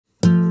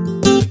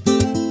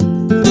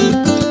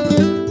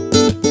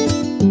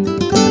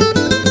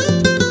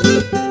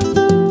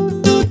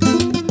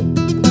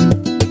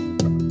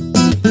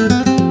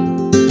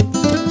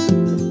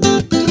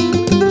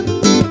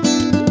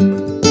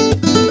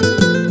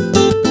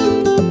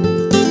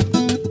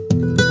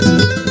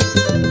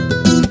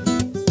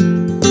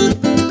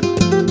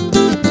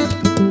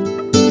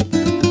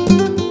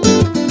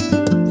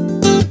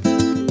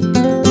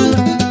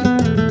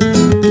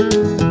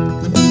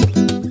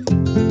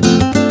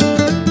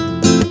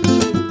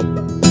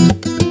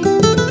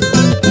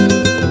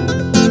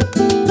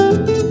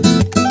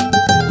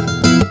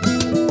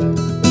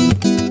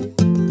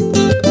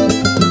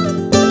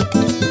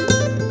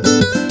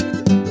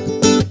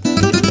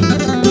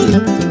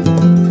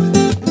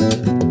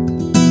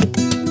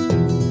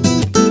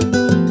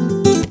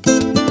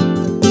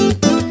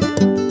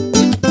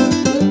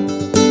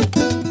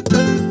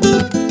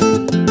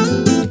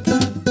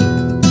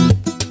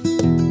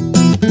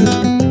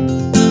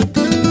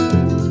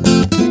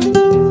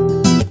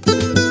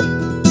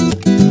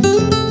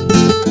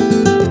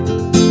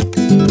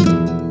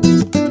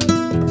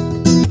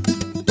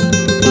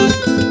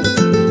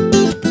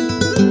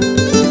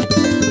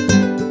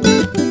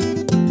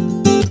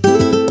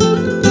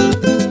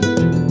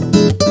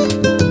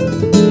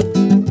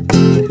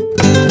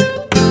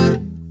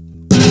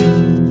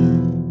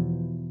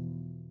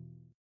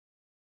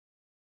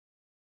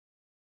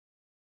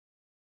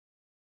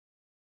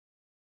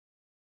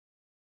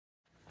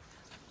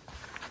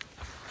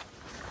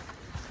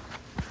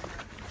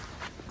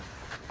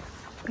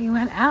We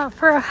went out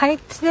for a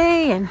hike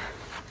today and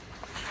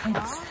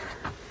it's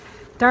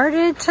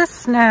started to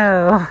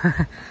snow.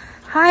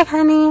 Hi,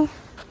 honey.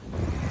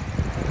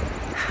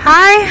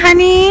 Hi,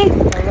 honey.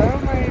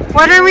 Hello, my dear.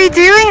 What are we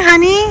doing,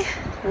 honey?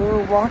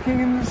 We're walking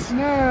in the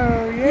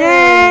snow.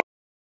 Yay! Yay!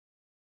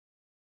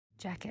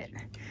 Jacket.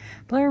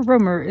 Blair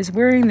Romer is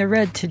wearing the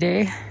red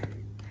today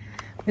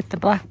with the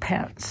black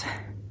pants.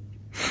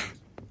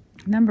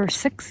 Number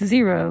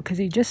 60, because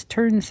he just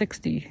turned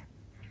 60.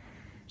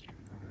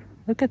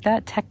 Look at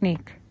that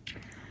technique.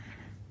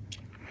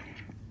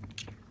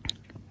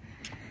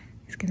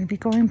 He's going to be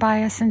going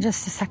by us in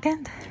just a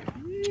second.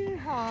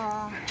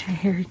 Yeehaw. And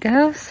here he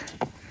goes.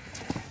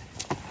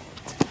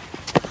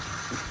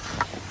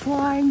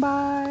 Flying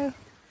by.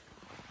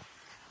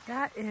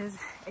 That is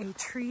a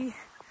tree.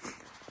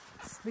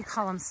 We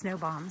call them snow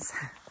bombs.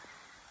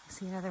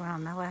 See another one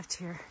on the left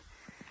here.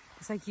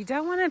 It's like you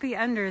don't want to be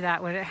under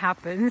that when it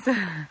happens,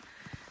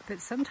 but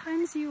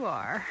sometimes you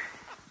are.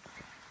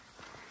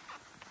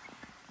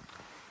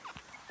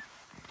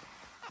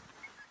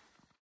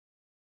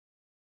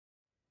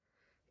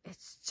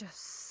 It's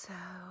just so